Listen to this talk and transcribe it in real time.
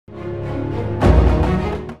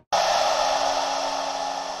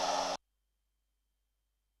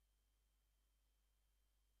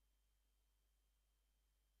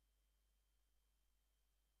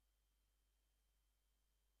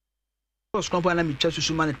was company me church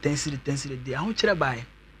so man 10 city dey. I ho kire bai.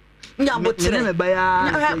 Nya botre. Me bai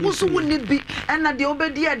ya. Musu woni bi na de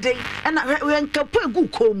obedi eden na we nkapo egu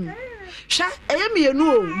kom. Hwa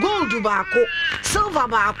eyemienu o gold baako, silver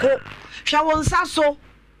baako. Hwa wonsa so.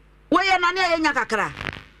 We ye na ne ye nya kakra.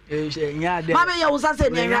 Nya de. Mama ya wonsa se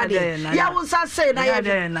ne nya de. Ya wonsa se na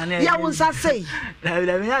ye. Ya wonsa se.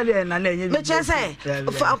 Nya de na ne nya. Me chese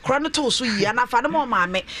akra no to so yi na fa ne mo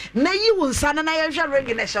maame. Na yi wonsa na ye hwa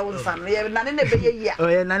ring na hwa wonsa no ye na ne be ye yi a. Oh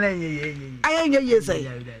ye na ne ye. Aye nya ye se.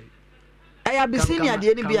 Aya bisini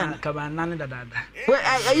ade ni bia na. Ka ba nan dadada. We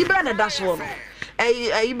ayi be na dash one.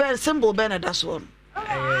 Ayi be symbol be na dash one.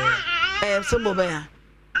 Symbol be ya.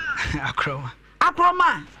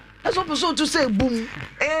 Akroma. Eso person to say boom.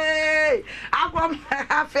 Akroma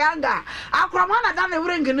afianga. Akroma na da na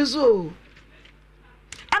ring ni so.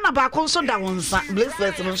 Ana ba kon so da wonsa.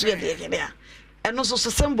 Blessed no so ye de ya. Eno so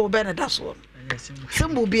symbol be na dash one.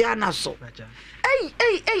 Symbol bia na so.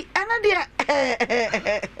 Hey, ana de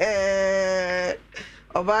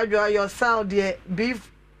Obra yourself the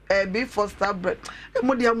beef foster bread.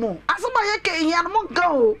 Mo dia mo. Asoma ye ke hia no mo nka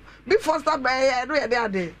o. Beef foster bread no ye de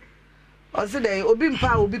ade. O se dey obi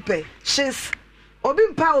mpa obi pe. Shis. Obi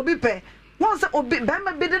mpa obi pe. Won se obi be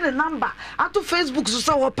ma be the number. Ato Facebook so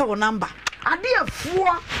se wo pe wo number. Ade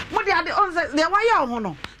afuo. Mo de ade on se de wa ya ho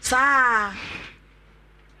no. Sa.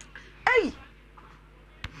 Hey.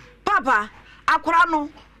 Papa, akura no.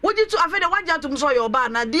 Woji to afede wanja to so your ba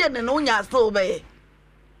na de ne no nya still be.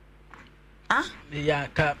 Ah? Yeah,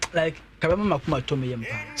 like kabama makuma to me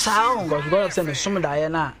yempa. Sao. Because God of say me some da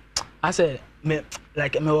na. I say me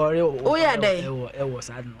like me worry. Oh yeah, dey. It was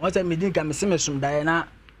sad. What say me din ka me se me some da na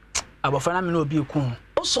abofra na me no obi ku.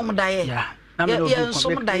 O some da ye. Yeah. Na me no obi ku.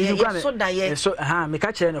 Some da ye, so da ye. So me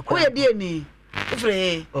ka kire no kwa. O ye bi ani.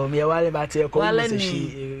 Ofre. Oh me wale ba te ko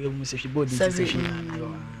mu se shi body se shi na.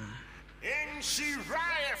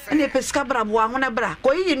 Ene pesika brabo ahona bra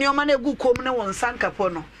ko yi nioma na egu kom ne won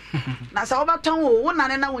sankapo no na sa obaton wo na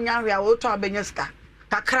ne na wonya hwe a wo to abenya sika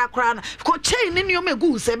kakra kra na ko chain ne nioma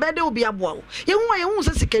egu se be de obi aboa wo ye hu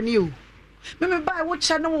se sikani o me bai wo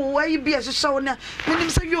cha ne wo ayi bi ehyehyɛ wo na menim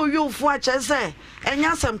se yo fu a che se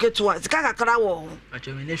enya sam ketua sika kakra wo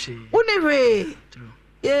acho me ne hwe wo ne hwe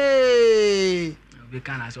obi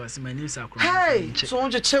kana so asimani sakro hey so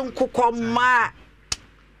onje chenkokoma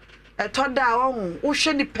etoda wo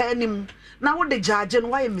hwe ni panim na wo de jage no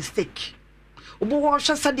why mistake obo wo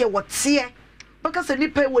hwe sade wote baka se ni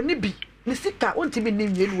pa wo ni bi ni sika ontimi ni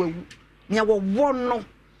nwie no wawu nya wo no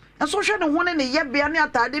enso hwe ne ho ne ye bia ne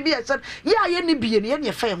atade bi ese ya ye ni bie ne ye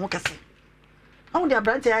ne fa ho kase awu de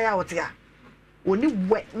abrante ya wote a woni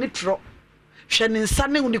we ni tro hwe ne nsa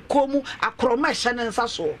ne ni komu akroma hwe ne nsa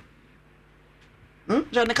so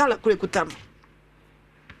je ne kala kure kutam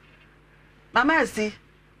mama esi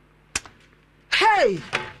hey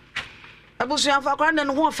abusu afa kwa ne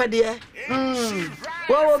ho fede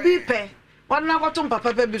wo obi pe wona kwato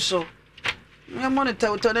papa pe bi so me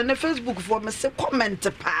monitor to ne Facebook for me say comment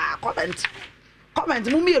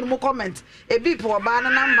mu mi enu comment e bi pe oba na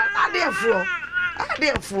number ade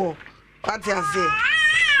afuo what you say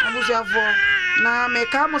abusu afo na me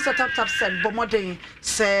ka mo set up send bomodin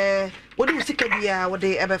say wodi usika bia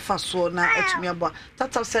wodi ebe faso na etumi abo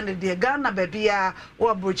tata send de Ghana babia wo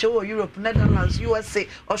abroche wo Europe Netherlands USA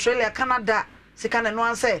Australia Canada sika ne no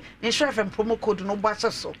anse insure FM promo code no ba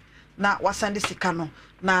so na wasande sika no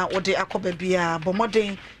na wodi akoba bia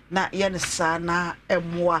bomodin na ye ne sa na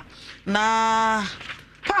emoa na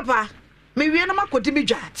papa me wie na makodi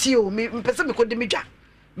midwa ti o me mpese me kodi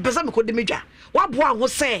midwa waboa ho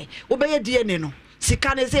se wo be ye die ne no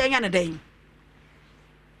sika ne se enya ne dan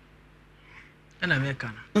ana me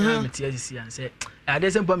kana na metia sisi an se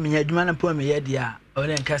ade se mpo me adwuma na mpo me ye dia o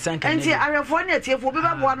ne nka san kan enti arefo ne tiefo bi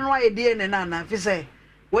baboa no aye die ne na fi se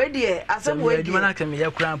we die asem we die adwuma na ka me ye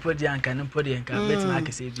kura mpo dia nka ne mpo dia nka betima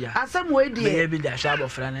akese bia asem we die me ye bi da sha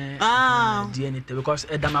bofra ne die ne te because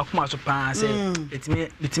edama kuma so pa se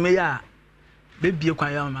etime ya bebie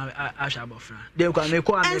kwan ya asha bofra de kwa me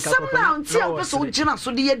ko America ko na ntia wo so gina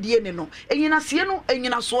so de ye die ne no enyina se no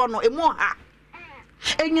enyina so no emu ha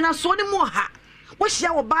enyina so ne mu ha wo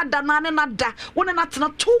hia wo ba da na ne na da wo ne na tena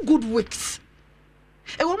 2 good weeks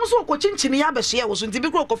e wo muso ko chinchini ya be hia wo so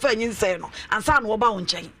ntibi ko fa anyin se no ansa na wo ba wo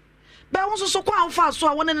nchen be wo so kwa anfa so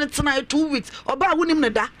a wo ne tena 2 weeks oba wonim ne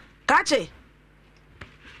da ka che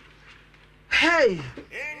hey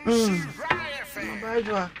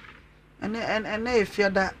Obra ene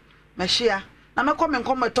efiada mehia na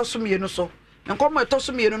mekom etosom yenu so nkom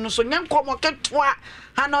etosom yenu no so nyenkom ketoa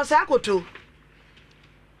hana o se akoto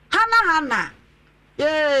hana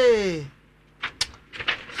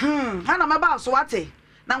hana maba so wate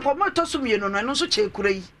na nkomo toso mienu no eno so chekura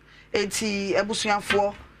yi enti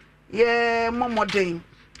ebusuafo ye momoden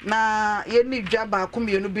na ye ni dwa ba ko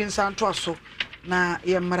mienu bi nsan to so na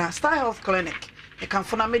ye mara Star Health Clinic e kan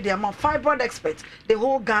fona media ma fibroid expert the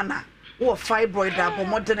whole Ghana wo fibroid abo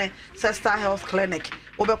modern Star Health Clinic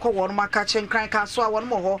obekọ won maka chenkran ka so a won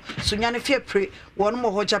mo ho sunya ne fiepre won mo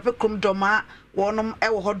ho jape krum doma wonum e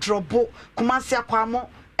wo ho drobo kumase akwamo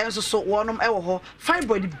enso so wonum e wo ho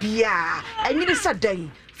fibroid bia anyini sadan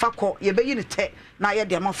fakọ ye beyi ne te na ye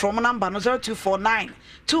de ma from number no 0249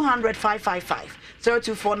 200 555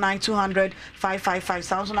 0249 200 555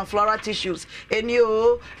 sounds on floral tissues eni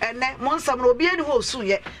o ene monsam no obi eni ho su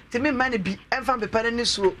ye timi mane bi emfa be pane ni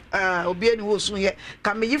su obi eni ho su ye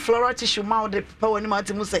ka me yi floral tissue ma de pa woni ma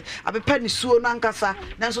timu se abepa ni suo na nkasa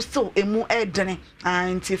nanso still emu edene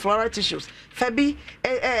anti floral tissues fabi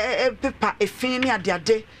pepa efin ni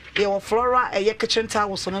adeade ye wo flora ye kitchen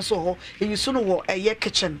towels no so ho you so no wo ye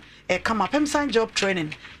kitchen come up sign job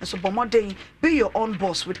training and so bomodin be your own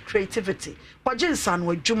boss with creativity kwajinsan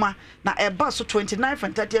wa djuma na eba so 29th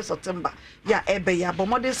and 30th September ya ebe ya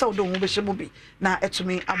bomodin sa do ho be hye bi na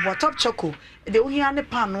etumi abo top choco de ohia ne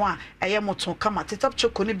pan no a eye moto kama top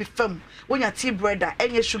choco ne bi fam wonya tea bread a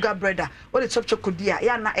enye sugar bread a wo de top choco dia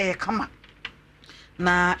ya na kama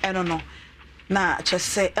na eno no na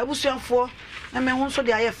chese ebusuanfo na me ho so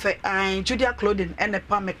de ayefe Judia clothing ene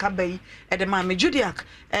pa me kabai e de ma me Judia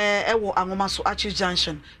ewo angoma so Archie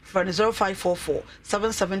Junction for 0544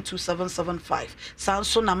 772775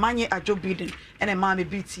 sanso na manye ajo building ene ma me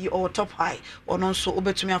BT or top high ono so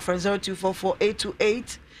obetumi afre 0244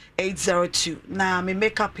 828 802 na me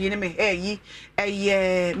makeup yi me hair yi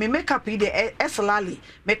me makeup yi de Eslali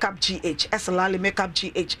makeup GH Eslali makeup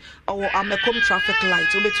GH or amekom traffic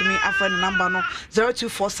light obetumi afre number no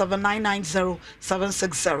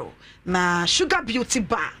 0247990760 na Sugar Beauty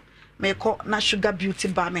Bar me ko na Sugar Beauty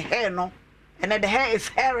Bar me hair no and the hair is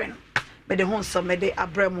herring me de hon some me de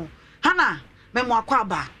abremu hana me mo akwa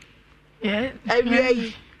ba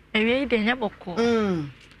ewie de nya boko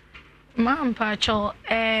Pacho,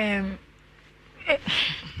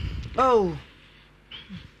 oh,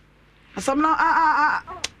 some now,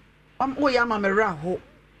 oh, yeah, Mamma Raho.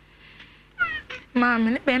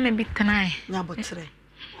 Mamma, let me be tonight. Nabotre,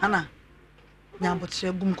 Anna,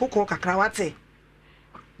 Nabotre, Gumco Kakrawate,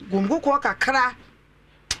 Gumco Kakra.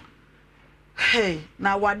 Hey,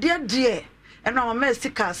 now what dear, and our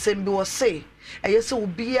mestica same do say, and yes, will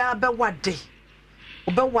be a bad what day.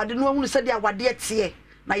 About what no one said, what dear tea.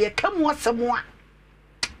 Na ye kam wasemo a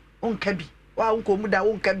onka bi wa onko mu da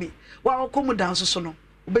onka bi wa onko mu da nso so no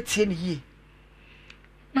obetie ne yie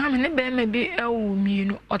mama ne be me bi ewu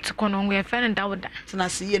mienu otikono ngwe fe ne Dauda tena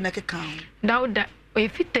se yie na keka ho Dauda o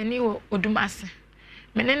fitani wo odumase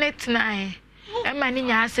menene tena e ma ni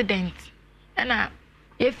nya accident na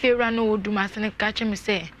ye fewra no odumase ne ka che me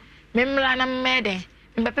se memra na mmede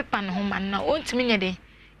mbe pepa no ho man na ontimi nye de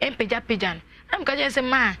empeja pejan am ka je se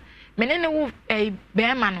ma menene wo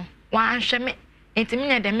bema no wa anhwe me entimi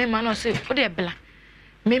nya de me ma no se wo de bla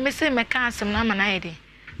me se me ka asem na ma na yede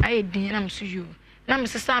ayedin na mso yu na me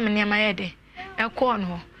se sa me ne ma yede e ko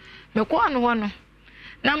no me ko no ho no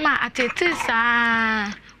na ma atete sa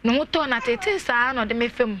no ho to na atete sa no de me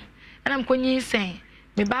fam na me konyi sen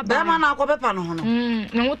me baba bema na akọ pepa no ho no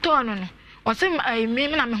no ho to no no o se me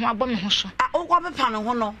na me ho abo me ho so akọ pepa no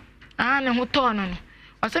ho no ne ho to no no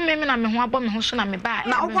ose me na me ho abo me ho so na me ba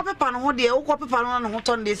na okwa pepa no ho de okwa pepa no ho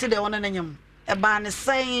to de si de wona nanyam e ba ne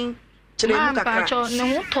sen kire mu kakra cho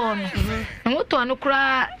ne ho to no ne ho to no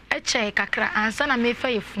kura e che kakra ansa na me fa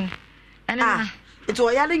yefu ene na eto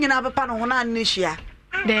o yale nyina pepa no ho na ne hia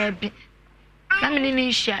de bi na me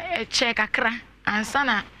ni hia e che kakra ansa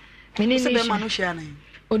na me ni hia ma no hia na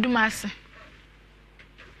odumase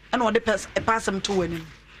ana o de pasam to wani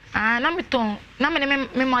na me ton na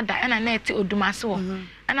me mother na na eti odumase wo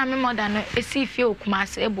na me mother no esi fie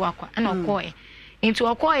okumase ebu akwa na okoye nti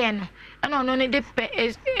okoye no na ono ne de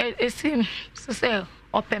esi se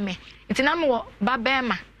opeme nti na me wo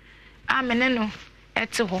babema amene no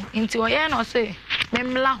eti ho nti oye na se me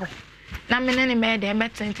mla ho na me ne me de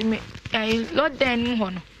meti nti me lord den mu ho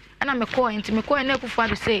no na me koye nti me koye na kufa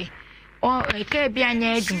do se o ka bia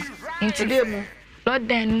anya adwuma nti de mu lord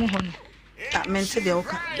den mu ho no mente de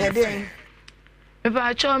oka de me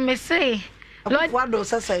ba cho me say lord wado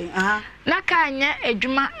sasai na ka anya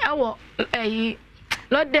adwuma ewo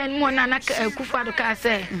lord den mu na kufa do ka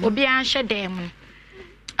say obi an hye dem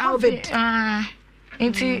covid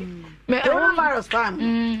nti me coronavirus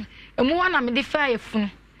time emu wana me di fa efunu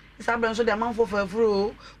sabran so de amanfo fa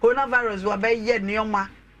afuro coronavirus wa be ye nioma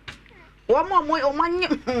wo mo o manye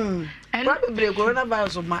probably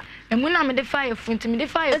coronavirus ma emu na me de fire front me de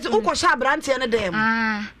fire eti uko sha brante ne dem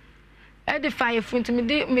e de fire front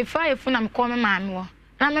me fire front na me call me maame wo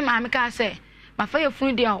na me maame ka say ma fire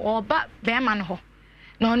front dia oba be ma no ho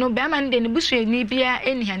no be ma de ne busuani bia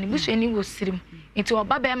eniha ne busuani wo sirim enti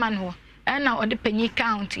oba be ma no ho na ode panyi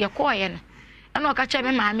count ye call ye no na o ka che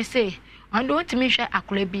me maame say ondo ntimi hwe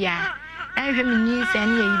akora bia enhwe me nyi se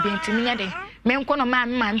ne ye ibenti me nya de me nko no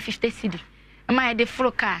maame 50 cedi ma ye de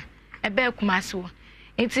froka ebe kumase wo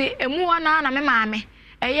enti emu wana na me maame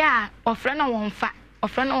eya ofre na wonfa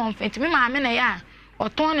enti me maame na ya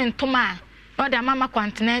oton ne ntoma na de mama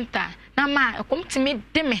continental na ma ekomtimi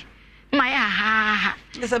de me ma ya ha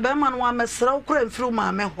ese be ma no wa mesra ukura mfiri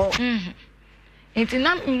maame ho enti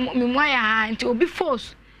na me mo ya enti obi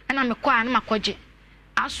force na me kwa na makoje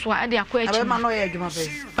aswa de akwa echi be ma no ya adwuma be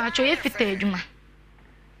pa cho ye fita adwuma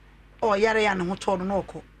o yare ya ne ho to no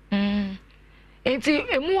ko enti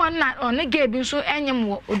emu wana one ge bi nso enyem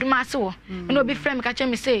wo odumase wo na obi frem ka che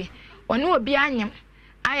me say one obi anyem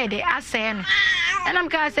aye de asɛ no na me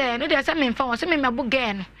ka say no de sɛ me mfa wo sɛ me mabu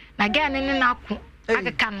ge no na ge ne na ko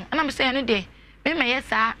akeka no na me say no de me meye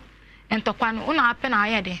saa entokwa no una apɛ na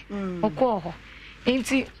aye de okɔ ho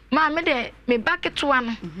enti ma me de me baketoa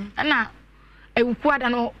no na ewuku ada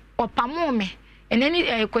no opamo me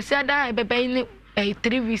eneni kosiada ebebe ni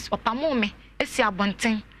 3 weeks opamo me esi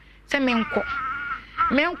abonten se me nko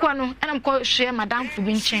no enam ko hwe madam fu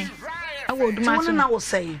bi nchen awo oduma so na wo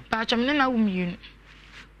sei ba chom ne na wo mienu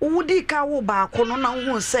wudi ka wo ba ko no na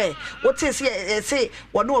hu se wo te se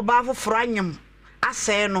wo no ba foforo anyem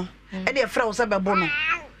asɛ no e de frɛ wo se bebo no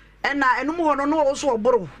ena enum ho no no wo so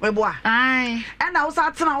oboro bebo a ai ena wo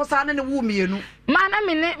sa tena wo sa ne wo mienu ma na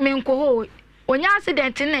me nko ho onya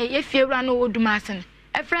accident na ye fiewura no oduma ase no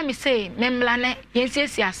e frɛ me say memla na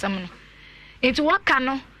yensiesi asam no enti waka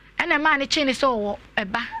no ena ma ne chine so wo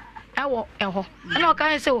eba ewo eho ena o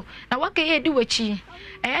kan se na waka ye di wachi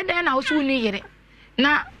e den na wo so ni yere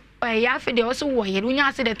na ya fe de wo so wo yere unya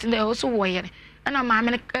accident na wo so wo yere ena ma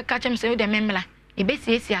me ka chem se de memla e be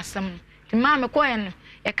siesi asam no ti ma me ko ye no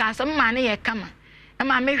e ka asam ma ne ye kama e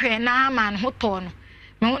ma me hwe na ma ne ho to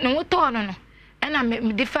no ne ho to no ena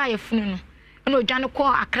me defa ye funu no ena odwane ko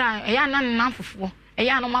akra e ya na nan fufuo e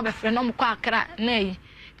ya no ma be fre no mo ko akra na yi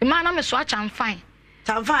ti ma na me so acha mfan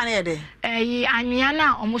chamfan e de anwia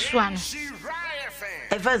na omusoa no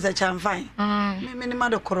e feze chamfan me ni ma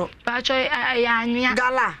de koro ba cho anwia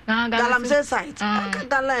gala mse site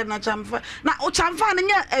gala na chamfan na o chamfan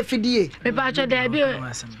nya afidie me ba cho da bi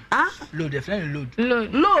load e friend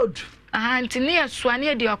load ntini ya soa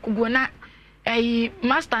ne de akogo na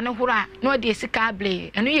master ne hura no de sika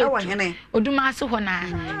able eno ye oduma ase ho na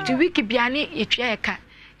ti wiki bia ne etwa eka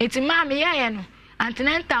enti ma me ya no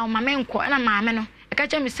antinenta o mame nko na maame no e ka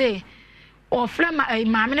che me say o fra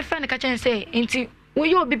maame ne fra ne ka che say enti wo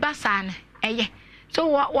ye obi basa na eye so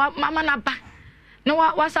wa mama na ba na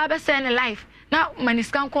wa sabe say ne life na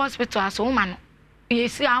maniskan ko hospital aso wo ma no ye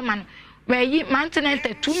si a ma no we yi mantinenta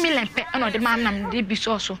 2 million pe na de maame na de bi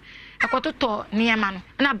so akototo niema no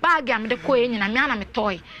na bag am de ko enyina me ana me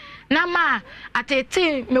toy na ma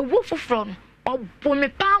atete me wo foforo no obo me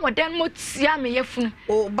pa woden mo tia me yefunu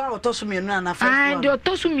o ba otoso mienu na fa ai de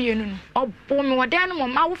otoso mienu no obo me woden mo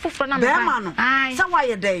ma wo foforo na me ba ai sa wa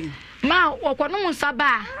ye den ma okono mo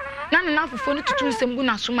nsaba na na foforo ni tutu nsembu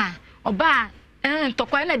na so ma oba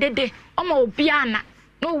ntokwa na dede o ma obi ana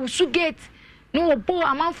no wusu gate no obo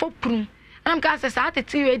amanfo prum na me ka se sa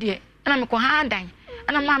atete we de na me ko ha dan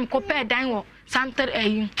ana mam ko pe dan wo santer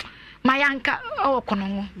mayanka o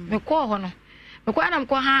kono me ko ho no me ko ana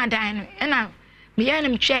ko ha dan no ena me ya na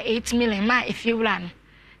me twa 8 million ma efiewura no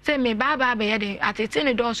se me baba be ye de atete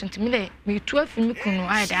ne do so ntimi de me tu afimi kunu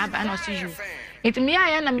ai da aba na so you ntimi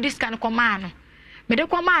ya na me diskan ko ma no me de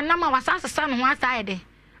ko ma na ma wasasa no ho asa de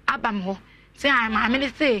aba me ho se ai ma me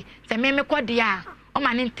se me ko de a o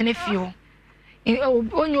ma ne ntene fio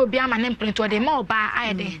onyo obi ama ne mprento de ma oba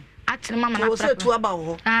ai de atene mama na pra tu aba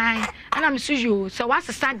ho ai ana me suju so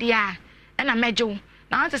wasesa de a na mejew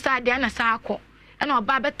na wasesa de na sa akọ na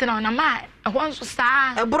oba betena na ma ho nso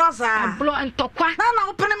saa ebro ntokwa na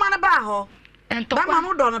opene ma na ba ho ntokwa ba ma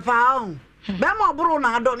no do na pa ho ba ma obro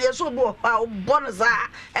na do na yeso bo bo na za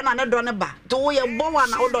na ne do ne ba to wo ye bo wa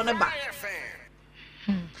na wo do ne ba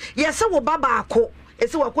yese wo baba akọ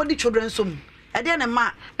ese wo akọ di children som e de ne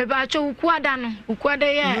ma e ba cho ukuada no ukuada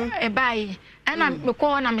ye e bai ana me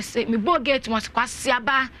ko na me se me bo gate mo kwase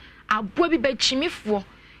aba abo bi ba chimifo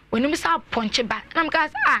onim sa ponche ba na me ka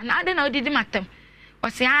na ade na odidi matam o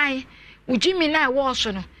se ai ujimi na e wo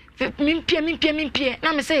so no mimpie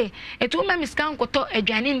na me se etu ma miskan koto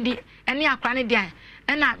adwane ndi ene akra ne dia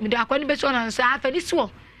na me de akwa ne be so na sa afadi so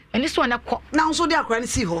eni so na kɔ na nso de akra ne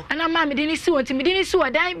si ho ana ma me de ni si wonti me de ni si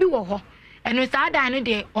wadan bi wo ho eno saa dan no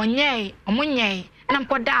de onyɛ ɔmonyɛ na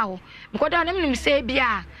mkɔda ho mkɔda na me se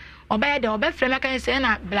bia obɛyɛ de obɛfrɛ me kan se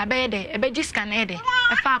na bla bɛyɛ de ɛbɛgi scan na de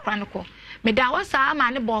ɛfa akra no kɔ me da wo saa ma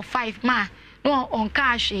ne bɔ 5 ma no on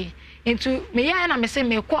cash into me ya na me se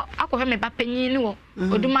me kɔ akɔhwɛ me ba panyin ni wo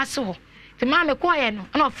oduma se ho ti ma me kɔ yɛ no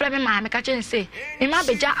na ɔfrɛ me ma me ka kyɛn se me ma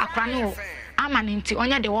begya akra no wo ama ne nti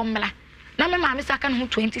ɔnyɛ de wo mmla na me ma me saka no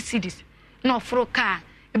 20 cedis na ɔforo car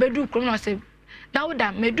ebedu krom na ɔse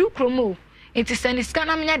Dauda medu krom o nti send scan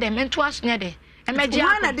na me nya de me nto aso nya de emeji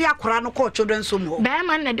akra na de akra no kɔ children som ho be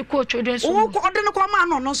ma na de kɔ children som ho ɔde no kɔ ma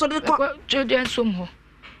no no so de kɔ children som ho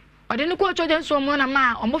ɔde no kɔ children som ho na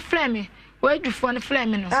ma ɔmo frɛ me wajufo no frɛ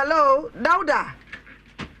me no hello Dauda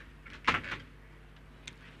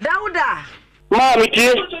ma mi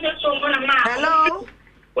tie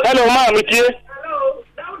hello ma mi tie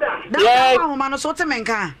Dauda ma ma no so te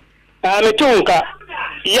menka mi tunka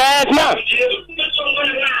yes ma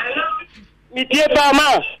mi tie ba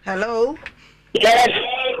ma hello yes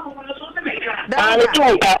mi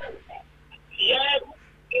tunka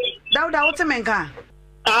Dauda wo te menka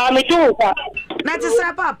mi tunka na te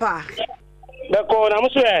sɛ papa beko na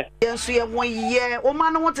muso e yenso ye woyɛ o ma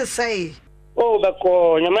no wo te sɛ o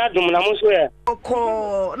beko nyama dum na muso e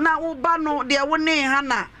oko na wo ba no de wo ne ha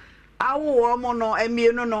na awo mo no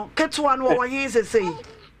emienu no ketewa no wo hin sesei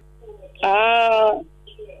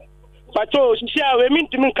pato sisia we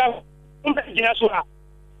mintimi ka mbe gina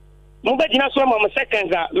so ma mo second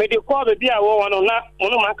ga me de ko be bia wo wono na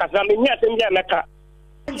mono ma kasa me ni atem bia meka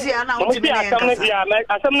nti ana wo timi ne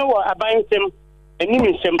asem no wo aban sem enim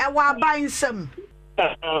nsem e wa aban nsem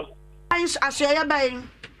aso ya ban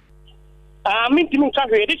mintimi ka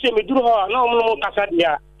hwe de se me duru ho na mo kasa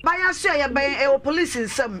dia ban aso ya ban e wo police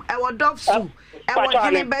nsem e wo dofsu e wo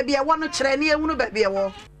hene ba bia wo no kyerɛ ne ehunu ba bia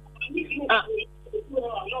wo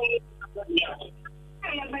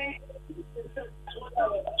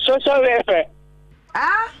social welfare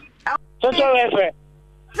social welfare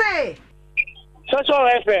say social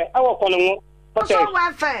welfare awo kono mo social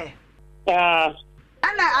welfare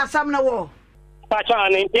ana asam na wo pacha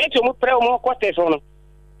ne eto mo pre mo kote so no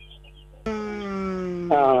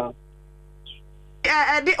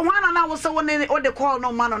di wana na wo se wo ne o de call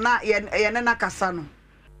no ma no na ye ne na kasa no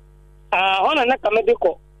ona na ka me de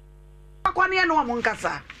ko akwani e no mo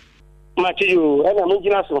nkasa Matthew, I am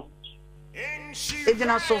Gina so.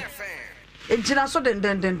 Ejina so den.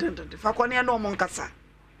 Fakwani e no mo nkasa.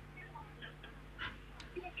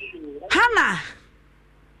 Hana.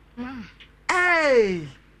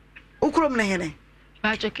 Ukrom na hene.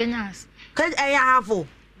 Ba cho Kenyas. Ka ya hafo.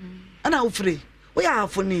 Ana ufre. Wo ya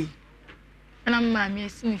hafo ni. Ana mama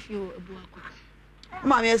esini fi obu akwa.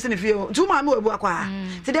 Mama esini fi o. Tu mama obu akwa.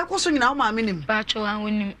 Ti de koso nyina wo mama nim. Ba cho an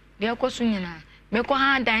wonim. De koso nyina. Me ko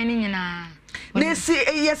ha dan ni nyina. Nesi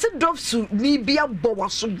yesi dofsu ni bia bo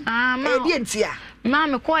waso. E di entia. Ma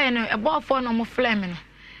me ko ye no e bo fo no mo flame no.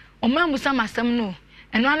 O ma musa masam no.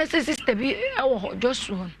 Eno ana sister bi e wo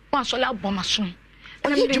josu ho. Wa so la bo maso.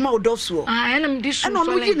 Ana me djuma o dofsu. Ana me di su so. Ana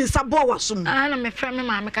no yi ni sa bo waso. Ana me fra me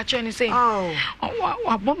ma me ka che ni say.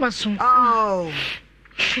 Wa bo maso.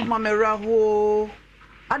 Ma me raho.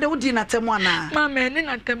 Ade wo di na temu ana. Ma me ni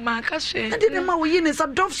na temu ka she. Ade ne ma wo yi ni sa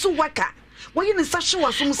dofsu waka. What you need to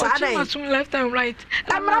wasum sada. Wasum left and right.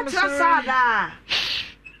 I'm not sada.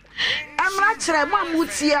 I'm not sure my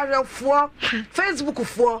mutia for Facebook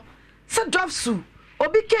for. Sa dofsu.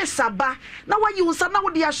 Obi ke saba. Na wa yi unsa na wo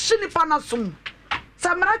dia hye nipa na som.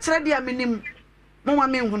 Sa mra kire dia menim. Mo ma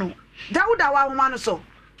menhunu. Dauda wa homa no so.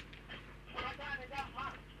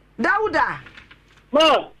 Dauda.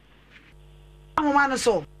 Ma. Homa no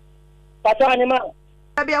so. Pata anima.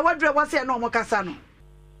 Abia wadre wase na omo kasa no.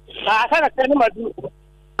 Sana tani madu.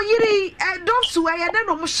 Yiri dofsu ya de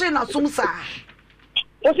no mo hye na som sa.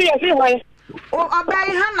 O si yesi hwan. O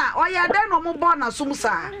abai hana o ya de no mo bo na som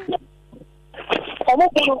sa. Omo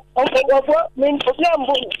ko o min obi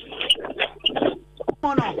ambo.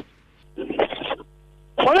 Ono.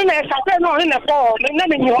 Ono na sa no na ko me na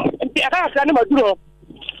me nyo. Nti aka tani madu.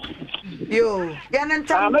 Yo, ya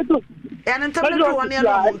nentam. Ya nentam no woni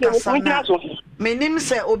no mo kasa na. Menim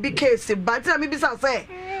se obi case but na me bisa se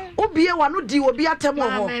obie wa no di obi atem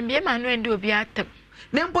ho. Me bie ma no ndi obi atem.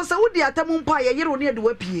 Ne mpo se wodi atem mpo a ye yere oni ade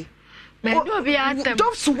wapie. Me ndi obi atem.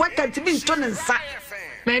 Jobs work ti bi nto ne nsa.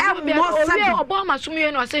 Me ndi obi obo ma sum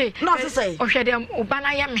ye no se. No se say. Ohwede oba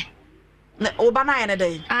na ye me. Ne oba na ye ne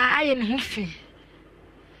dey. Aye ne hu fi.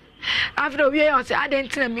 After obi ye o se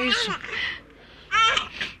adentina me isu.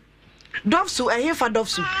 Dofsu ehefa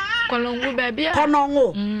dofsu. Kolongo ba bia.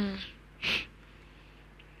 Konongo.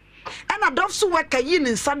 ana dofso worker yi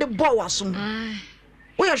ni nsade ball wasum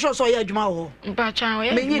we ya sure so ya adwuma ho mpa chan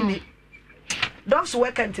we menyini dofso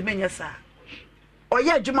worker ntimenya sa o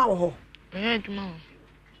ya adwuma ho we adwuma ho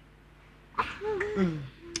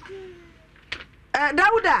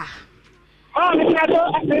Dauda oh mi ka do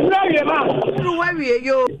asiri ma ru wa wie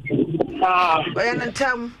yo ya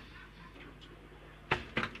nantam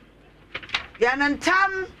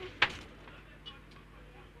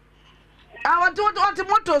what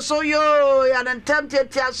moto so yo ya nantam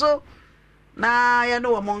tia so na ya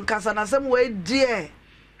no mo nkasa na sem we die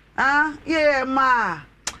ye ma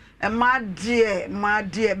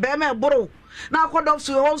die be me boro na akodo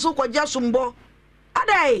so ho so kwaja sumbo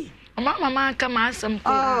adai mama ka ma asam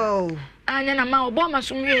ko anya na ma obo ma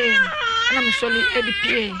sumwe na me soli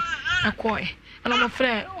edipie akoe ana mo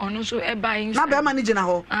frɛ ono so eba yin na be ma ni gina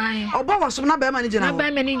ho obo wasum na be ma ni gina ho na be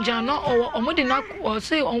ma ni gina no o de na o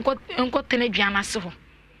se onko tene duana se ho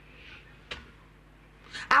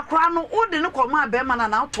akra no o de ne koma be ma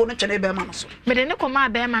na to ne twene be ma no so me de ne koma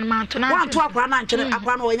be ma ma to na wa to akra na nkyene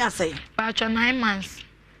akra no onya sei ba cho 9 months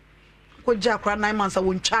ko ja akra 9 months a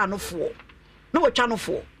wontwa no fo no wotwa no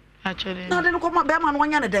fo actually na de ne koma be ma no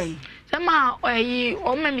onya ne dai sama oyi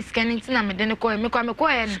o ma miskani tina me de ne ko me ko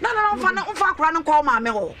e na mfa akra no ko ma me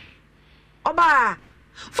ho oba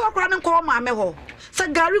fa akra no ko ma me ho sa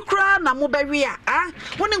gari kra na mo bewe a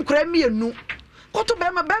woni nkra mienu ko to be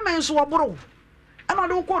ma nso woboro ana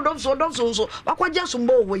do ko dofso so wakwaje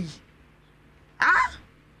asumbo wo yi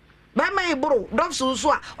be ma iboro dofso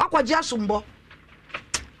so a wakwaje asumbo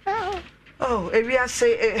ewia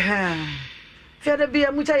say fiada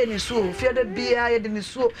bia mucha ye ni suo fiada bia ye de ni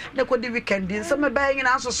suo na ko di weekend din se me ba yin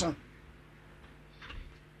asoso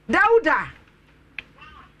Dauda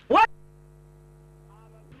what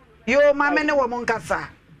yo mama ne wo mon kasa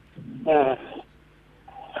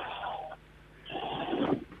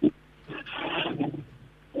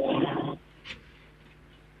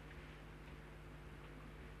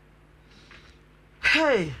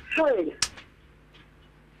hey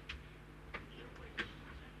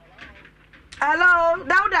hello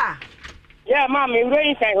Dauda yeah mama we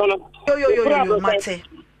rain say hono yo mate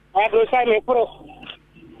I go say me pro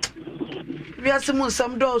we are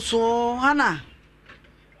some do so hana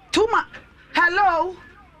tuma hello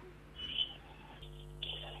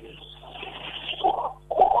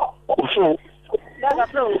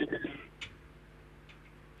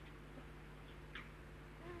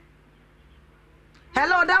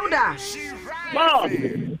hello Dauda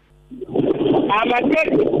mom I'm a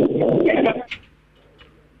good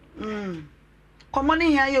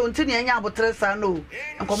komoni hia ye onti ne anya abotre sa no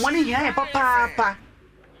komoni hia ye papa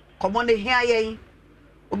komoni hia ye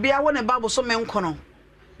obi awo ne babo so me nkono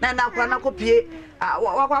na akwa na kopie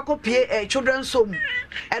wakwa kopie children home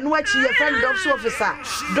eno achi ye friend dofs officer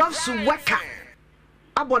dofs worker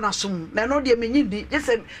abona sum na no de menyi di je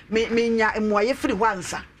se menya emoye free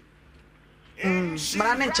wansa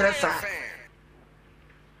mara ne nkyere sa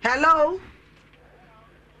hello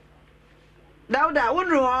Dauda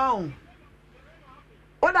wonru ho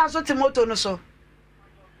what does what moto no so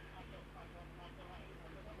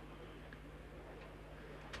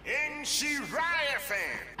in she riot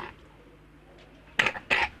fan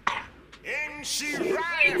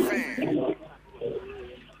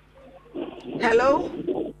hello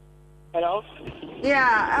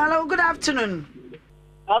yeah hello good afternoon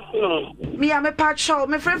me am a part show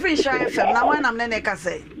me friend Shire FM na when am ne ka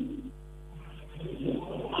say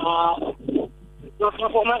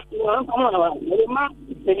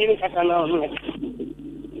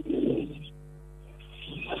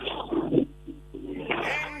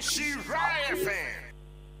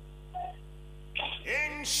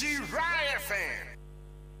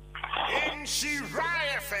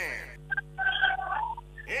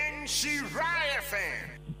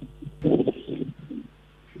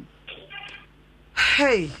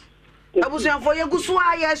hey abusuan for yegusu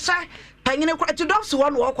aye sha panyine kwa ti dofs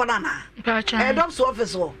one wo kwa na dofs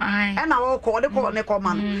office wo e na wo ko de ko ne ko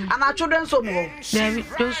man ana children so mo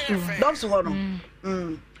dofs wo no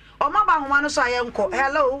o ma ba homa no so aye nko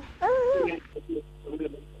hello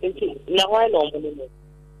na why no mo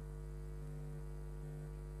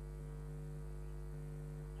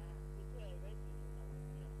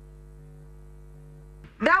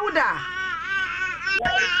Dauda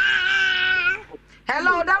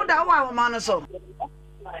hello Dauda wa homa no so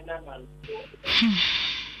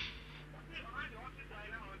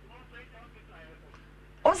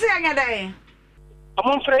o se anya dai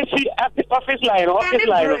amon freshi office line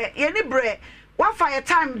ye bre wa fire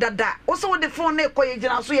time dada o so the phone na ekoye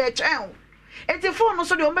gina so ye chen eti phone no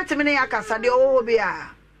so de o metime ne yakasa de o bia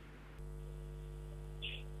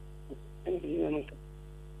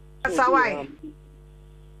Sawai.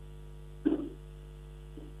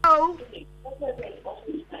 Oh.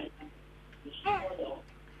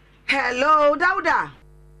 Hello, Dauda.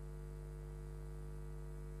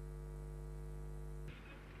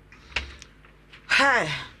 Hey.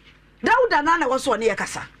 Dauda nana was one year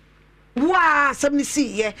kasa. Wa some see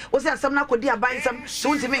ye. Was there some na kodi aban some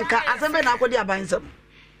soon to minka as a ben na kodi aban some.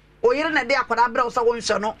 O yere na de akwara bra so won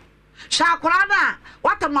hwe no. Sha akwara na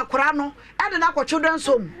wata makora no e de na kwa children's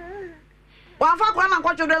home. Wa fa akwara na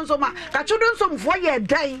kwa children's home ka children's home fo ye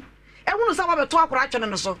dan. E hunu sa wa beto akwara chene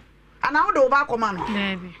no so. Ana wo de wo ba akoma no.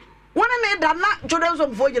 Baby. Wona na da na children's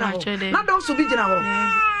home fo gina ho. Na do so bi gina ho.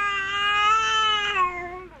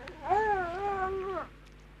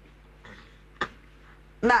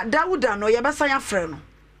 Na Dauda no ye besa ya frɛ no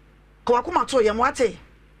ko akoma to ye moate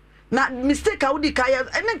na mistake awudi ka ye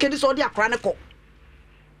ene nkedi so odi akora ne ko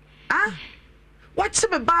ah what se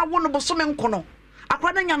be ba wo no boso me nkono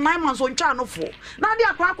akora na nya 9 months on twa anofo na adi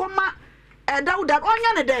akora akoma Dauda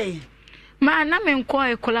onya ne dey ma na me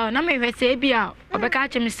nko ekola na me hwese bia obeka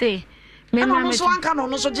ache me say me ma me so anka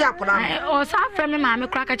no so ji akora o sa frɛ me ma me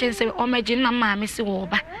kora ka che say o magi na ma me si wo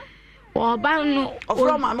ba Oba no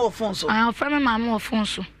ofro mama ofonso ofro mama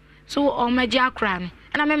ofonso so o magi akra no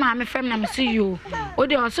na me mama fem na me see you o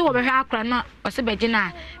de o so wo be hwa akra na o se beji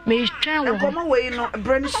na me twen wo komo we no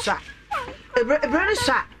brenisha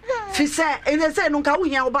fi se ene se no ka wo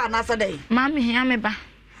hia wo ba na sa dai mama hia me ba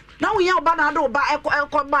na wo hia wo ba na do ba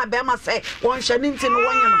ekọ ba be ma se won hye ni nti no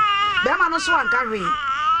wonye no be ma no so anka hwe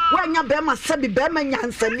wanya be ma se bi be ma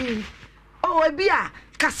nyansani o ebi a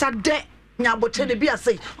kasade nyabote de bia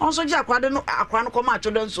sei onso ji akwade no akwa no koma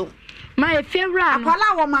chodo nso ma efiewra no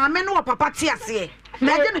akwala wo maame no wo papa ti ase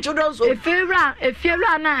na je ne chodo nso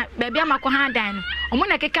efiewra na be bia makọ ha dan no omo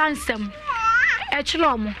na keka nsam e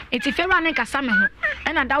chilo mo enti fiewra ne kasa me ho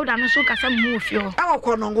e na Dauda no so kasa me ho ofio awọ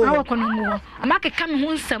konongo ama keka me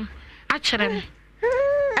ho nsam a kire no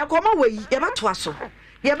e koma we ye beto aso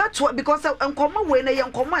ye beto because enkoma we na ye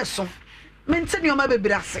nkoma eso mente ne o ma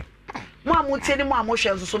bebira ase mo amutie ni mo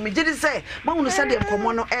amohwe so me gidi se mo hunu se de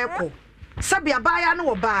nkomo no eko sabi abaya ne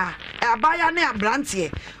wo ba abaya ne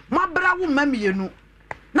abrante mo bra wo mamienu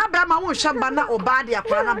na bra ma wo hwe ba na oba de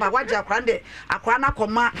akora na ba waje akora de akora na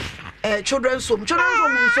koma children's home so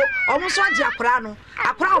omo so aje akora no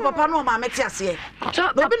akora wo papa no o ma meti ase so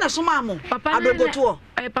obi na so ma mo adogoto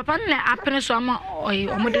papa ne apene so ama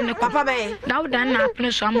omo de ne papa be Dauda na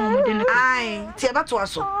apene so ama omo de ne ai tie beto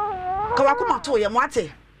aso ka wakoma to ye mo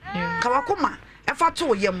ate kawakoma efa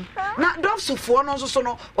to yem na dofsu fo no so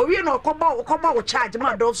no owie na okoba wo charge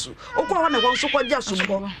ma dofsu okọ ho ne ho so kwaja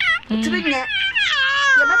sumbo tirinye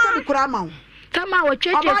ye beka bi kura ma wo kama wo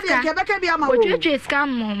cheche ska ye beka bi ama wo cheche ska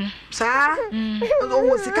mom sa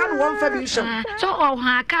wo sika no won fa bi nsham so o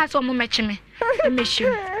ha ka so mo mechime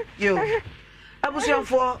emeshim yo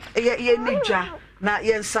abusianfo ye nidwa na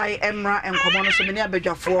yensai emra enkomo no so meni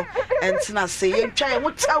abadwafo entina se yentwa ye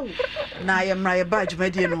wotaw na yemra ye badge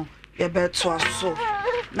medie no ye beto aso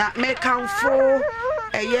na me kanfo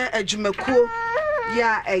eye adwumakuo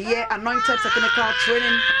ya eye Anointed Technical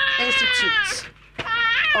Training Institute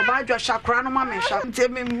obadwa shakra no ma me sha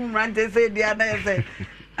ntemi mumrante se dia na ye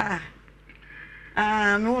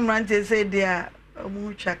mumrante se dia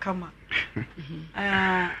mu chakama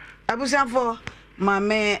abusianfo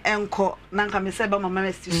mame enko nanka me seba mama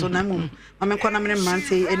mesti so na mum mame ko na me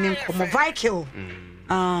mrante eni nkomo vehicle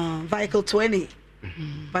 20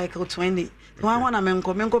 vehicle 20 wana me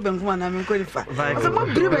nko benko na me nko rifa so mo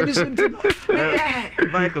bribe ni so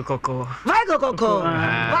vehicle koko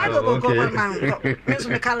mama me so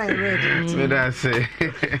me color red me da say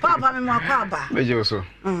papa me mo akwa me je so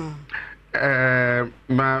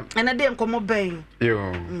ma ena de nkomo ben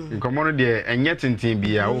yo nkomo no de enye tintin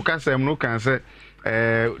bia wo kasem no kan se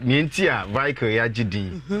nienti a vehicle ya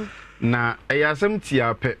gidin na eyasem ti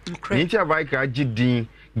ape nienti a vehicle ya gidin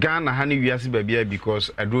Ghana ha ne wiase babia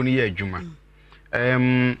because adro no ye adwuma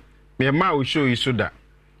me ma wo show you so da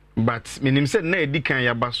but menim se na edikan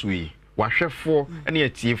ya baso yi wahwefo ene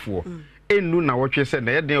atiefo enu na wotwe se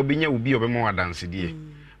na ye den obenya obi obema wadanse die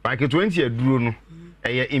like 20 aduro no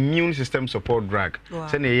immune system support drug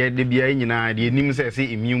se na ye de bia nyina de nim se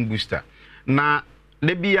immune booster na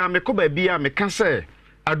de bia me ko ba bia me ka se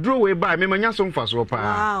aduro we ba me manya so mfa so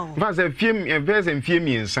pa mfa se fiem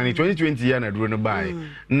insani 2020 ya na aduro no ba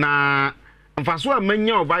na mfa so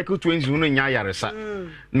amanya o Vital 20 no nya yaresa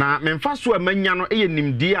na me mfa so amanya no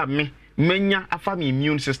nimdi a me manya afa me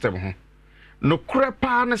immune system ho no kure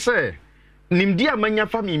pa na se nimdi amanya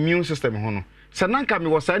afa me immune system ho no Sananka me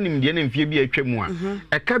was anim de na mfie bi atwa mu a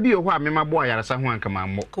eka bi ho a me mabo ayaresa ho anka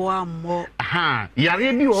mammo ko ammo aha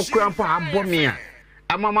yare bi ho kura mpo abɔ me a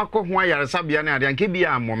amama kɔ ho ayaresa bia na ade anka bi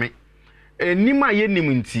a ammɔ me enima ye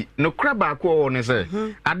nim nti no kura ba ko ne se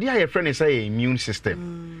ade a ye frɛ ne se immune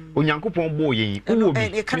system onyankopɔn bɔ yen wo bi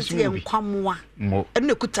e kan tie nkwamoa mo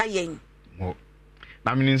ene kuta yen mo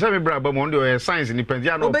na me nsa me bra ba mo ndo science ni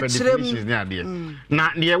pendia no definitions ni ade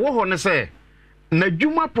na de wo ho ne se na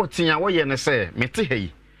dwuma potia wo ye ne se mete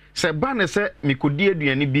hei se ba ne se mikodi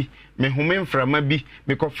aduane bi me home mframa bi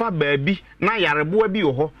mikofa ba bi na yareboa bi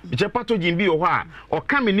wo ho je pathogen bi wo ho a o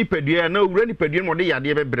ka me nipadua na owura nipadua mo de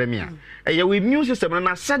yade bebre me a eye we immune system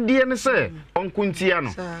na sade ne se onkuntia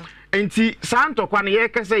no enti santokwa ne ye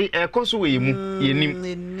kase ekoso we mu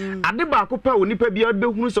yenim ade ba ko pa onipa bi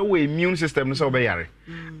adehunu so we immune system no so be yare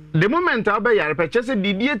the moment a be yare pe chese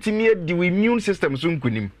bibie timi adi we immune system so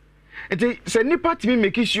nkunim enti se nipa timi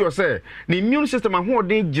make sure say the immune system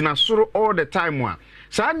ahoden gina soro all the time wa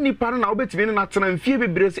sa nipa na obetimi na tena mfie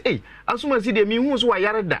bebre say asoma si de mi hu so wa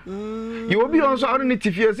yare da you obi on so awon ni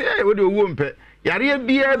tifie say we de owo mpe yare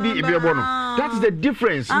bia bi ebebo no that is the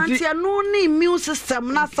difference anti no ni immune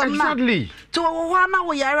system na sam na exactly to wo na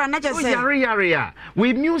wo yare na je say yare we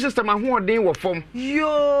immune system ahoden wo fom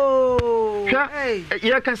yo hey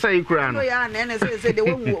ye ka say kura no ya na say de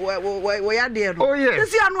wo ya de no oh yes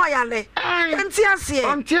si anu ayale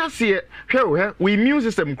anti asie hwe we immune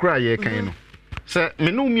system kura ye kan no say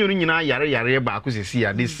me no immune nyina yare ba ko sesi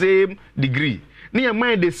ya the same degree ne ya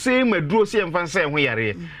mind the same aduro se emfa say ho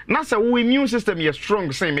yare na say we immune system is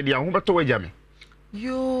strong say me dia ho beto waja me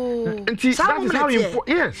yo that is how important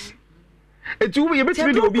yes etu we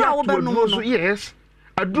betimi de obi aduro so yes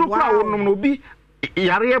aduro kura wo nom no obi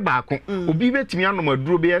yare ba ko obi betimi anom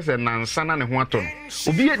aduro be yes nansa na ne ho aton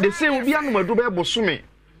obi the same obi anom aduro be bosome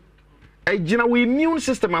ejina we immune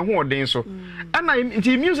system ahoden so ana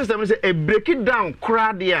immune system say e break it down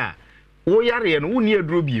kura dia wo yare no wo ni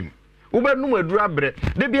aduro biem wo be num aduro abre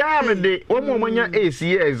de bia me de wo mo manya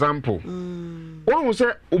ACA example wo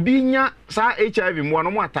say obi nya sa HIV mo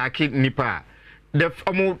no mo attack nipa the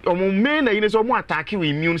main na so mo attack we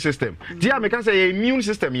immune system dia me ka say immune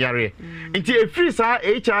system yare nti e free sa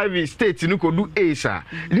HIV state no ko do AIDS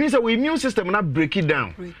it means that we immune system na break it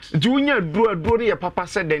down nti unya aduro ne papa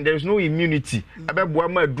said then there is no immunity abeboa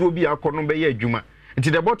ma aduro bi akono be ye adwuma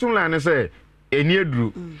nti the bottom line is say eni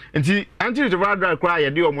aduro nti antiretroviral drug cry ye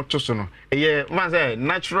de o mo to so no ye man say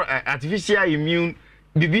natural artificial immune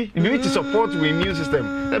bibi to support the immune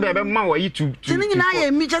system ebe ma wa to tini na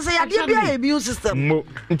ya mi chese ya de bia immune system mo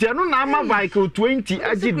nti anu na ama Vital 20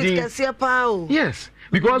 agidin yes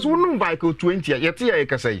because we no Vital 20 yete ya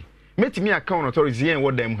ekasai metimi account authority yen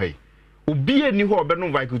wo dem hai obi ani ho obe no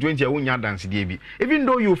Vital 20 wo nya dance de bi even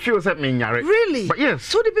though you feel that me nyare really but yes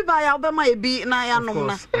so the people ya obe ma ebi na ya nom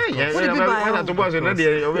na yes na to boss na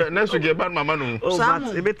de na so ge ban mama no oh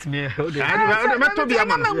but ebetimi o de meto bi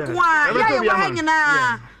ama ya ya wa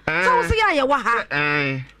nyina so say ya wa ha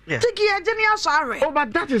tiki ya jeni asare oh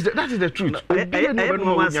but that is the truth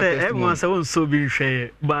everyone say won so bi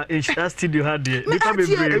hwe but in studio had the nipa be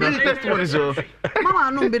brave testimony so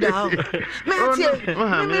mama no be da me atie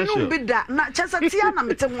me no be da na chesa tia na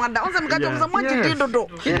mete ho ada on se me ka jo so mo gidi dodo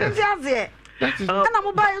nti azie ana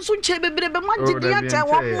mo ba nso nche bebrebe mo gidi ate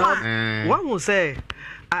wo mo a one say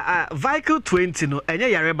Vital 20 no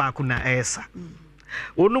enye yare ba ko na esa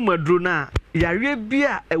onu maduro na yare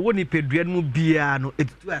bia ewo ni pedua no bia no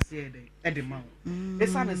etutu ase e de ma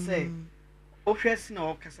esa na say o hwesi na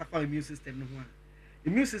o kasa fa immune system no ho a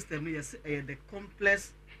immune system no yes the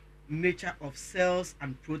complex nature of cells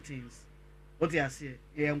and proteins what you say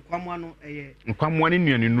nkwamwa no nkwamwa ni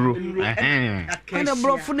nuane nuro and the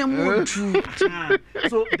brofu ne mutu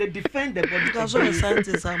so they defend the body because of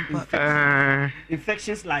scientists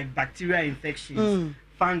infections like bacterial infections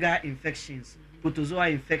fungal infections protozoa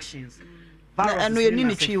infections and we need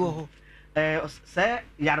to chiwo ho say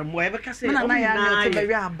yarmo ebe ka say na ya to be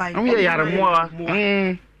wi abai o ye yarmo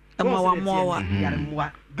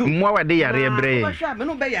yarmo de yare ebre o sha me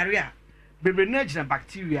no be yare a bebre na gina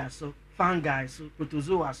bacteria so fungi so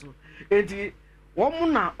protozoa so enti wo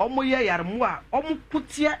na omo ye yarmo a omo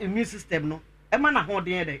putia immune system no e ma na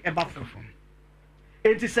hoden de e ba fofo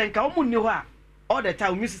enti senka omo ni ho a all the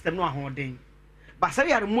time immune system no ahoden ba say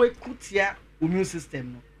yarmo ekutia immune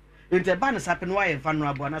system no enti ba na sape no why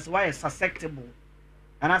vulnerable na say why susceptible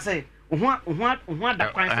and I say uhwa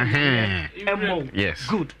da kwan yes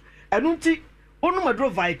good enunti onu madro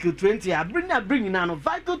Vital 20 a bring na no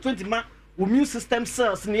Vital 20 ma immune system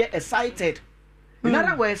cells near excited in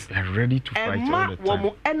other words they're ready to fight all the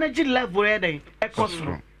time energy level then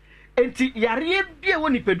ekosro enti yare bia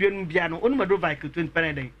woni pedua no bia no onu madro vehicle 20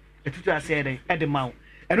 penny etutu ase den e de mawo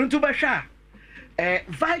eno ntu ba hwa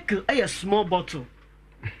vehicle a small bottle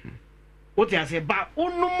what you say ba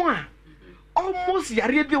onu mu a almost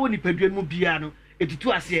yare bia woni pedua no bia no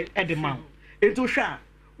etutu ase e de mawo ento hwa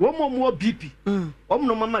wo mo BP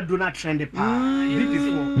no mama do not trend pa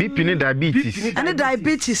BP ni diabetes and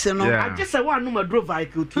diabetes no I just say one no madro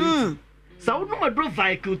vehicle 20 so no madro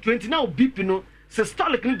vehicle 20 now BP no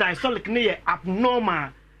systolic ni diastolic ni ye abnormal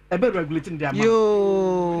e be regulating the amount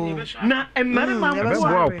yo na emerima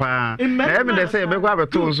wo pa na me dey say e be kwa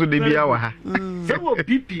beto nso de bia wa ha say wo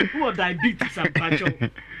BP wo diabetes and pacho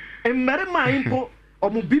emerima impo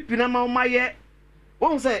omo BP na ma ye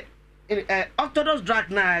won say orthodox drug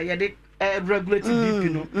na ye dey regulating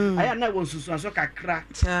BP no aya na won susu aso kakra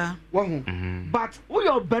wo hu but wo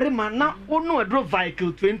your berima na onu adro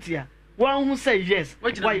vehicle 20 a one who say yes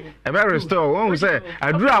why e be restore one who say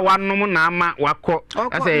adura wanom na ama wakọ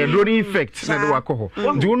say adura effect na do wakọ ho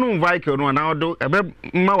do no vehicle no na do e be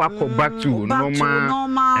ma wakọ back to normal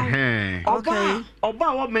okay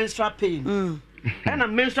oba what menstrual pain and a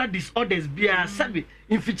menstrual disorders bia sabi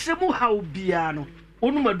infichire mu how bia no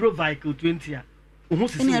onu madro vehicle 20 a ohun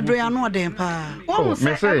sisi ni adro ya no den pa ohun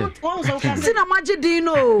say si na magidi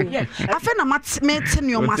no afa na mete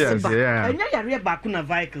ne o maseba enya yare ba ku na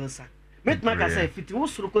vehicle sa met maka say fiti wo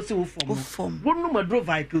suru ko si wo form wonu madro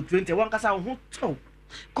vehicle 20 wan kasa ho to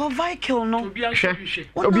ko vehicle no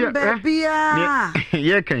obi bia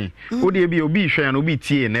ye kan odi bi obi hwe na obi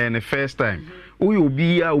tie na first time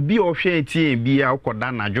obi o hwe tie bia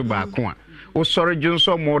ukoda na dwo ba ko a o sori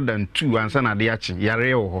junso more than 2 ansa na de achi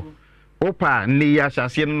yare wo ho opa ne ya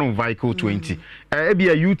chase no vehicle 20 e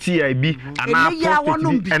bia UTI bi ana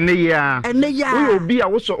prostate ene ya we obi a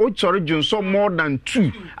wo so o chore junso more than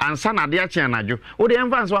 2 ansa na de achi anajo o de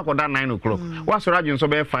advance wa koda 9 o'clock wa soro junso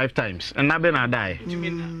be 5 times na be na die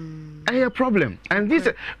a problem and this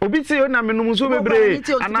obi say na menum so bebre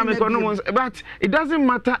ana me kono but it doesn't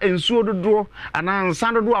matter ensuo dodo ana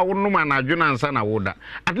ansa dodo a wo no anajo na ansa na woda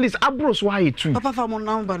at least abros why too papa fa mo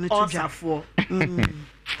number no tujafo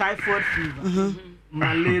typhoid fever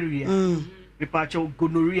malaria repacho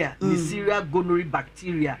gonorrhea Neisseria gonorrhea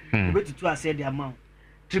bacteria obetutu ase the amount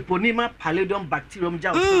Treponema pallidum bacterium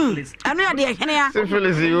syphilis anu ya de hene ya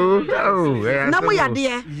syphilis yo na mu ya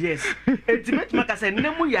de yes ultimate maka say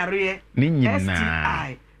nemu yare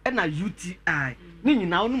STI na UTI ni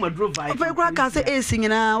nyina onu madro vibe ofe kwa ka say AC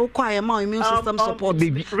nyina wo kwa ya ma immune system support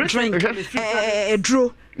baby drink draw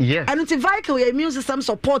yes and it's vehicle your immune system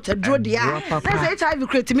support draw dia say HIV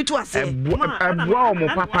create me to ase ebwa mo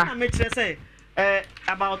papa na me kire say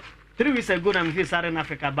about 3 weeks ago na me fi Southern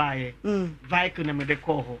Africa buy vehicle na me de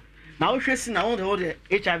call ho na wo hwesi na all the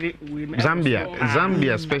HIV we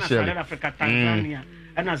Zambia especially Southern Africa Tanzania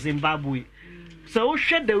and Zimbabwe so wo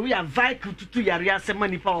hwe the we are vehicle tutu yare asema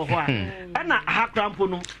nipa ho a na ha krampo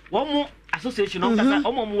no wo mo association no kasa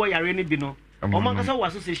o mo yare ni bi no o man kasa wo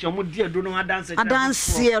association mo die do no adanse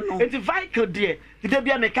no enti vehicle die de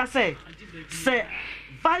bia me kasa say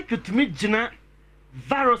vehicle to me gina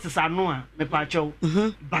viruses anu a me pa chew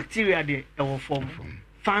bacteria de e wo form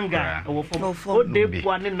fungi e wo form o de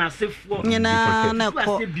bua ne nasefo nyina na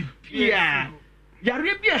ko bia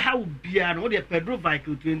yare bia how bia no de pedro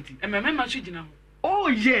vehicle 20 emema so gina ho oh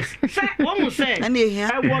yes say one will say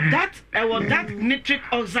I want that nitric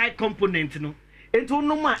oxide component no into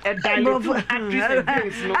no ma e dilute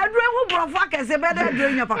actress no adro hu brofo akese be da adro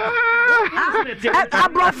nya papa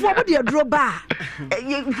abrofo bo de adro ba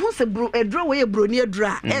hu se bro adro we bro ni adro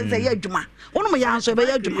a e se ye adwuma wonu mo ya nso be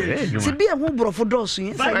ye adwuma ti bi e hu brofo do so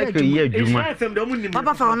yin se ye adwuma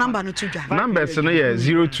papa fa number no tudwa numbers no ye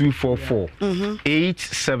 0244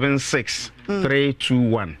 876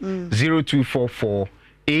 321 0244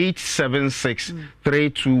 876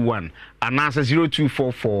 321 and answer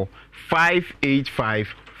 0244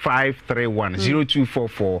 585 531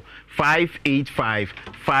 0244 585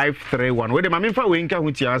 531 we de mame fa we nka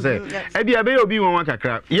hutia say e bia be obi won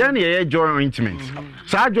kakra ye na ye joint ointment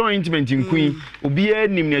sa joint ointment nkui obi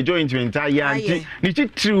anim na joint ointment aya ni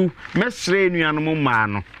titru mesre nuanom ma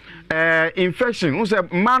no infection who say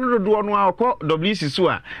man do no akọ WC so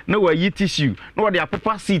a na wa yi tissue na wa de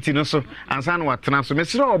apopa seat no so ansa na watena so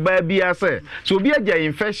mesre oba bia say so obi agya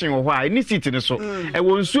infection wo ho a ni seat no so e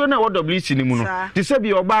wo nsuo na wa WC ni mu no ti say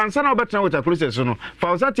bi oba ansa na obetena water process no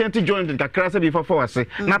fa usa tent joint kakra say bi fa wase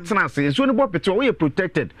na tena se nsuo no bo peto we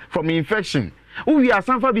protected from infection we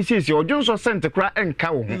asanfa bi siesie odwon so sent kra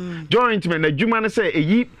enka wo ho joint me na dwuma no say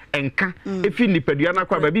eyi enka efi nipadua na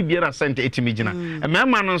kwa ba bibiara sent etimi gina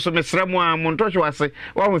emema no nso mesra mu a montohwe wase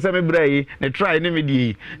wa hu se me bra yi ne try ne me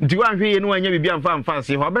di nti wa hwe ye no anya bibia mfa mfa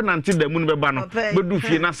ase ho be nante da mu no be ba no bedu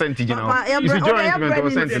fie na sent gina ho is joint me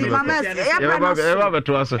to sent me ya ba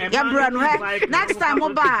beto aso ya bra no he next time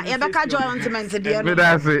oba ya beka jointment de me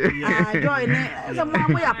da se join ne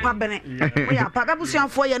mo ya pa bene mo ya pa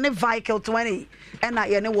babusuanfo ye ne vehicle 20 ena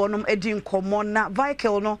ye ne wonom edi nkomo na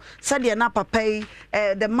vehicle no said ye na papa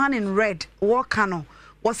the man in red walk no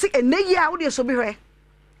was eneya wo de so bi hwe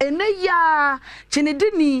eneya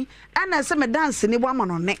chinedini ena se me dance ni bwa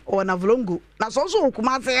no ne o na vlongo na so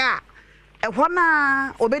okuma se a ehwo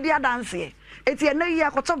na obedi dance e eti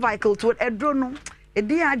eneya kwota vehicle to edro no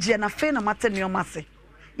edi age na fe na mate ne omase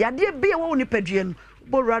yade bia wo ni padue no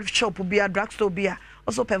bo rad shop bia drugstore bia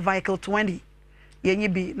also per vehicle 20 yenyi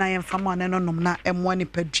bi na yemfama ne no nom na emwa ni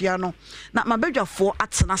padua no na mabadwafo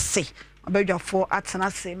atena se mabadwafo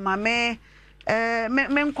atena se mame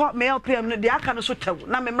me nkọ me LPM no de aka no so taw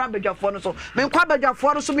na me mra badwafo no so me nkọ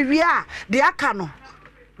badwafo no so me wi a de aka no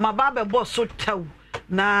mababa bo so taw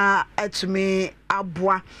na atumi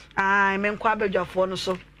aboa me nkọ badwafo no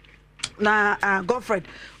so na Godfred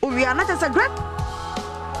o wi a na just a great